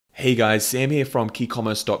Hey guys, Sam here from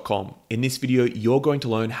keycommerce.com. In this video, you're going to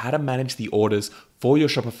learn how to manage the orders for your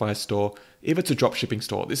Shopify store if it's a dropshipping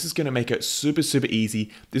store. This is going to make it super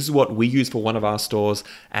easy. This is what we use for one of our stores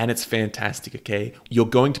and it's fantastic, okay? You're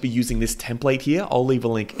going to be using this template here. I'll leave a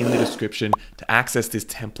link in the description to access this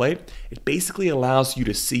template. It basically allows you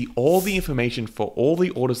to see all the information for all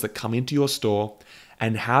the orders that come into your store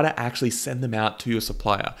and how to actually send them out to your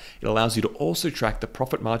supplier. It allows you to also track the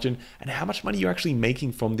profit margin and how much money you're actually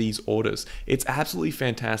making from these orders. It's absolutely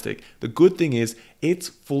fantastic. The good thing is it's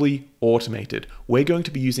fully automated. We're going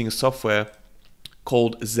to be using a software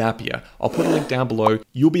called Zapier. I'll put a link down below.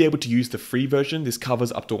 You'll be able to use the free version. This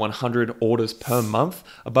covers up to 100 orders per month.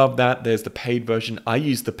 Above that, there's the paid version. I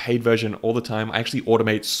use the paid version all the time. I actually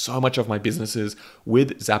automate so much of my businesses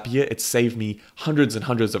with Zapier. It's saved me hundreds and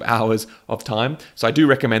hundreds of hours of time. So I do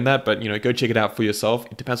recommend that, but go check it out for yourself.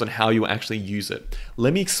 It depends on how you actually use it.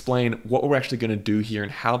 Let me explain what we're actually going to do here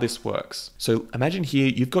and how this works. So imagine here,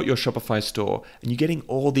 you've got your Shopify store and you're getting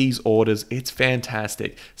all these orders. It's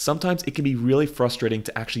fantastic. Sometimes it can be really frustrating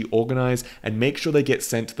to actually organize and make sure they get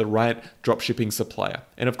sent to the right dropshipping supplier.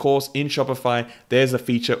 And of course, in Shopify, there's a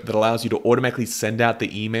feature that allows you to automatically send out the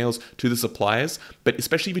emails to the suppliers. But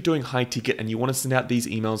especially if you're doing high ticket and you want to send out these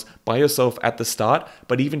emails by yourself at the start,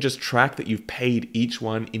 but even just track that you've paid each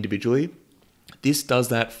one individually, this does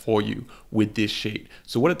that for you with this sheet.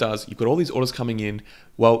 So what it does, you've got all these orders coming in.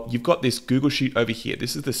 Well, you've got this Google Sheet over here.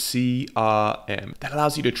 This is the CRM that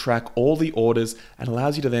allows you to track all the orders and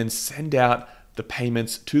allows you to then send out the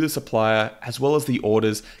payments to the supplier as well as the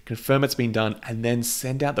orders, confirm it's been done, and then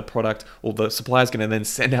send out the product, or the supplier is going to then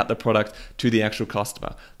send out the product to the actual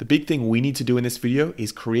customer. The big thing we need to do in this video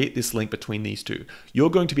is create this link between these two. You're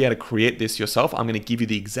going to be able to create this yourself. I'm going to give you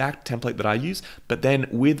the exact template that I use, but then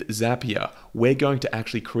with Zapier, we're going to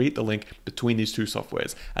actually create the link between these two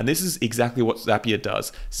softwares. And this is exactly what Zapier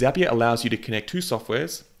does. Zapier allows you to connect two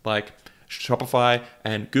softwares like Shopify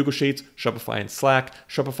and Google Sheets, Shopify and Slack,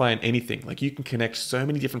 Shopify and anything. Like, you can connect so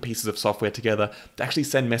many different pieces of software together to actually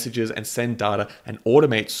send messages and send data and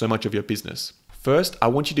automate so much of your business. First, I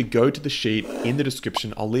want you to go to the sheet in the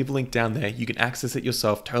description. I'll leave a link down there. You can access it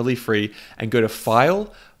yourself totally free and go to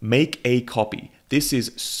File, Make a Copy. This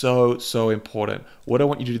is so important. What I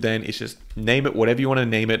want you to do then is just name it whatever you want to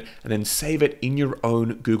name it and then save it in your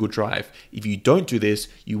own Google Drive. If you don't do this,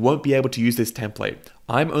 you won't be able to use this template.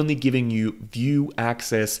 I'm only giving you view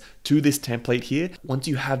access to this template here. Once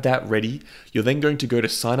you have that ready, you're then going to go to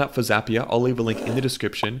sign up for Zapier. I'll leave a link in the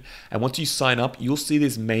description. And once you sign up, you'll see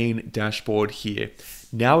this main dashboard here.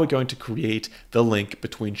 Now we're going to create the link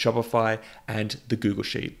between Shopify and the Google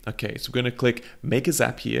Sheet. Okay, so we're going to click Make a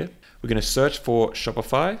Zap here. We're going to search for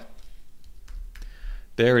Shopify.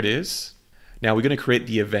 There it is. Now we're going to create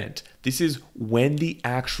the event. This is when the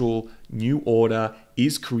actual new order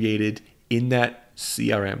is created in that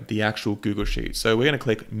CRM, the actual Google Sheet. So we're going to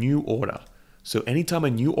click New Order. So anytime a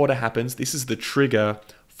new order happens, this is the trigger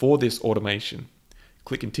for this automation.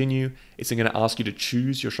 Click Continue. It's then going to ask you to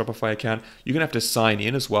choose your Shopify account. You're going to have to sign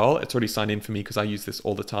in as well. It's already signed in for me because I use this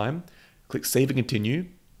all the time. Click Save and Continue.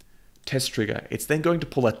 Test trigger. It's then going to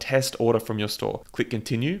pull a test order from your store. Click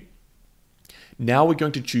Continue. Now we're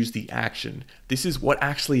going to choose the action. This is what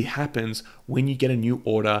actually happens when you get a new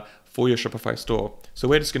order for your Shopify store. So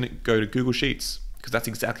we're just going to go to Google Sheets because that's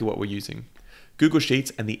exactly what we're using. Google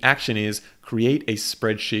Sheets, and the action is create a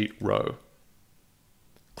spreadsheet row.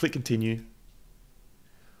 Click Continue.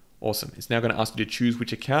 Awesome. It's now going to ask you to choose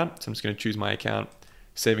which account. So I'm just going to choose my account,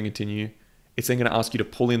 save and continue. It's then going to ask you to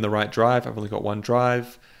pull in the right drive. I've only got one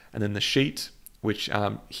drive. And then the sheet, which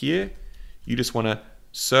here, you just want to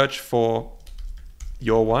search for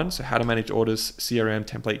your one. So how to manage orders, CRM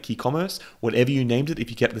Template, Key Commerce, whatever you named it. If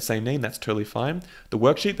you kept the same name, that's totally fine. The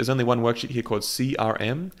worksheet, there's only one worksheet here called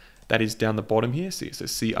CRM. That is down the bottom here. See, it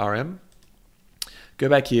says CRM. Go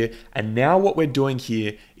back here. And now what we're doing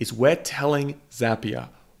here is we're telling Zapier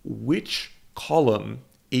which column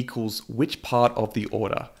equals which part of the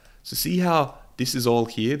order. So see how this is all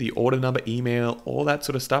here, the order number, email, all that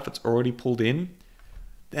sort of stuff, it's already pulled in.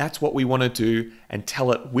 That's what we want to do and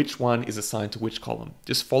tell it which one is assigned to which column.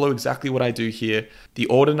 Just follow exactly what I do here. The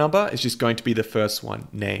order number is just going to be the first one,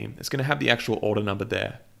 name. It's going to have the actual order number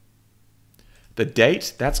there. The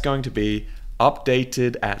date, that's going to be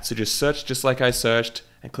updated at. So just search just like I searched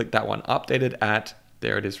and click that one, updated at,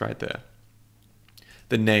 there it is right there.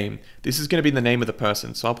 The name, this is going to be the name of the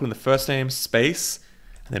person. So I'll put in the first name, space,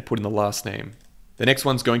 and then put in the last name. The next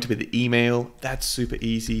one's going to be the email. That's super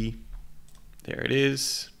easy. There it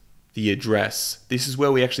is. The address. This is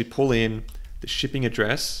where we actually pull in the shipping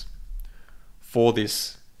address for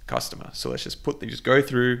this customer. So let's just go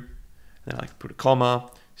through, and then I put a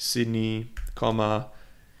comma, Sydney, comma,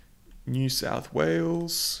 New South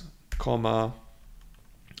Wales, comma,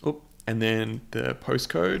 and then the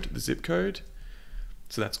postcode, the zip code.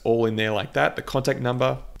 So that's all in there like that. The contact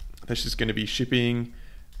number, that's just going to be shipping,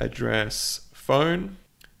 address, phone.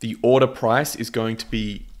 The order price is going to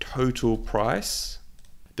be total price.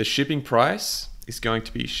 The shipping price is going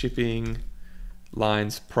to be shipping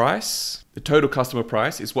lines price. The total customer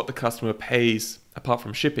price is what the customer pays apart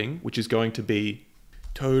from shipping, which is going to be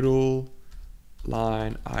total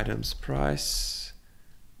line items price.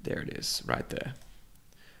 There it is, right there.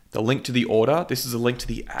 The link to the order, this is a link to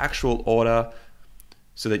the actual order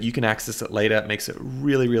so that you can access it later. It makes it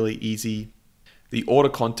really, really easy. The order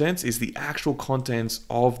contents is the actual contents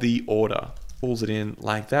of the order. Pulls it in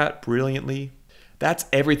like that brilliantly. That's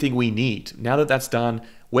everything we need. Now that that's done,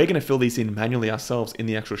 we're going to fill these in manually ourselves in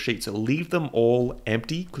the actual sheet. So leave them all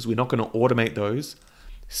empty because we're not going to automate those.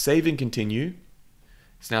 Save and continue.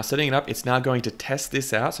 It's now setting it up. It's now going to test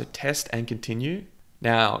this out. So test and continue.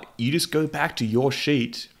 Now you just go back to your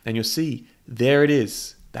sheet and you'll see there it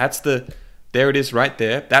is. There it is right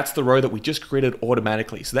there. That's the row that we just created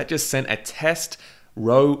automatically. So that just sent a test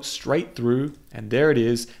row straight through, and there it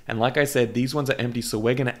is. And like I said, these ones are empty, so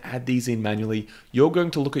we're going to add these in manually. You're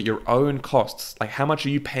going to look at your own costs, like how much are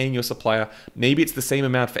you paying your supplier? Maybe it's the same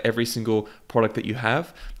amount for every single product that you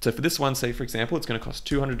have. So for this one, say for example, it's going to cost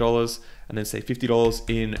 $200 and then say $50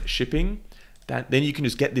 in shipping. Then you can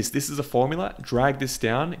just get this. This is a formula. Drag this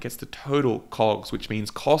down. It gets the total COGS, which means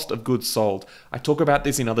cost of goods sold. I talk about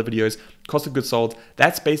this in other videos. Cost of goods sold.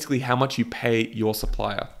 That's basically how much you pay your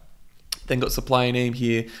supplier. Then got supplier name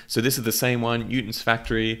here. So this is the same one, Newton's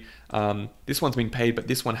Factory. This one's been paid, but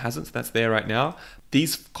this one hasn't. So that's there right now.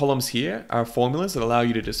 These columns here are formulas that allow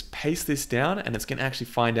you to just paste this down, and it's going to actually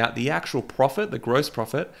find out the actual profit, the gross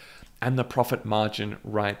profit, and the profit margin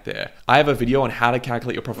right there. I have a video on how to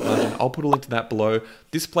calculate your profit margin. I'll put a link to that below.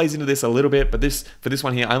 This plays into this a little bit, but for this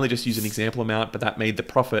one here, I only just use an example amount, but that made the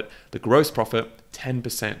profit, the gross profit,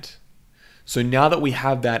 10%. So now that we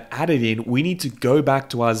have that added in, we need to go back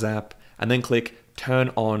to our Zap and then click Turn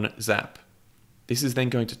on Zap. This is then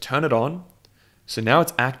going to turn it on. So now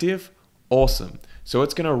it's active. Awesome. So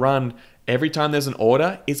it's going to run every time there's an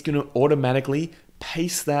order, it's going to automatically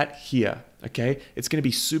paste that here. Okay, it's going to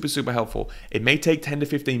be super, super helpful. It may take 10 to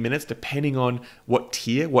 15 minutes depending on what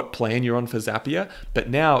tier, what plan you're on for Zapier. But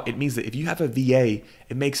now it means that if you have a VA,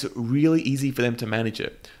 it makes it really easy for them to manage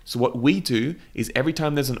it. So what we do is every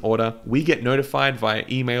time there's an order, we get notified via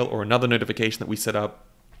email or another notification that we set up.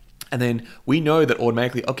 And then we know that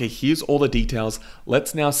automatically, okay, here's all the details.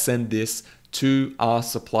 Let's now send this to our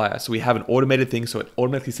supplier. So we have an automated thing. So it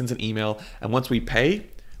automatically sends an email. And once we pay,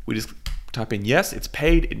 we just type in yes, it's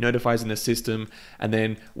paid, it notifies in the system, and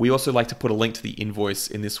then we also like to put a link to the invoice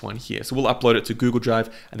in this one here. So we'll upload it to Google Drive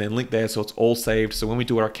and then link there so it's all saved. So when we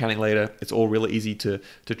do our accounting later, it's all really easy to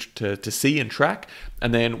see and track.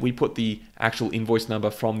 And then we put the actual invoice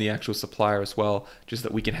number from the actual supplier as well, just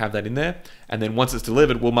that we can have that in there. And then once it's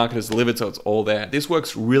delivered, we'll mark it as delivered so it's all there. This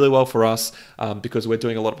works really well for us because we're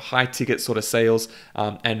doing a lot of high ticket sort of sales.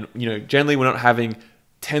 And generally we're not having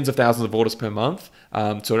tens of thousands of orders per month.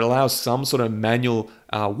 So it allows some sort of manual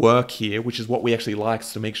work here, which is what we actually like,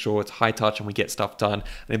 so to make sure it's high touch and we get stuff done.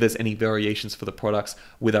 And if there's any variations for the products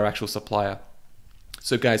with our actual supplier.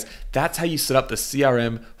 So guys, that's how you set up the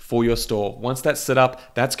CRM for your store. Once that's set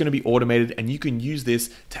up, that's going to be automated and you can use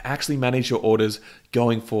this to actually manage your orders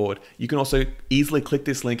going forward. You can also easily click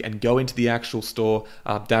this link and go into the actual store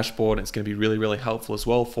dashboard. And it's going to be really, really helpful as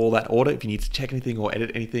well for that order if you need to check anything or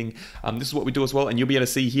edit anything. This is what we do as well, and you'll be able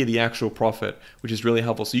to see here the actual profit, which is really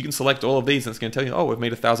helpful. So you can select all of these and it's going to tell you, oh, we've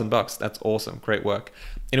made $1,000. That's awesome. Great work.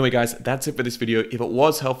 Anyway, guys, that's it for this video. If it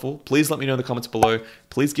was helpful, please let me know in the comments below.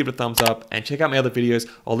 Please give it a thumbs up and check out my other videos.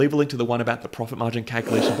 I'll leave a link to the one about the profit margin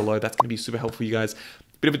calculation below. That's going to be super helpful for you guys.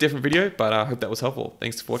 Bit of a different video, but I hope that was helpful.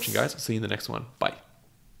 Thanks for watching, guys. I'll see you in the next one. Bye.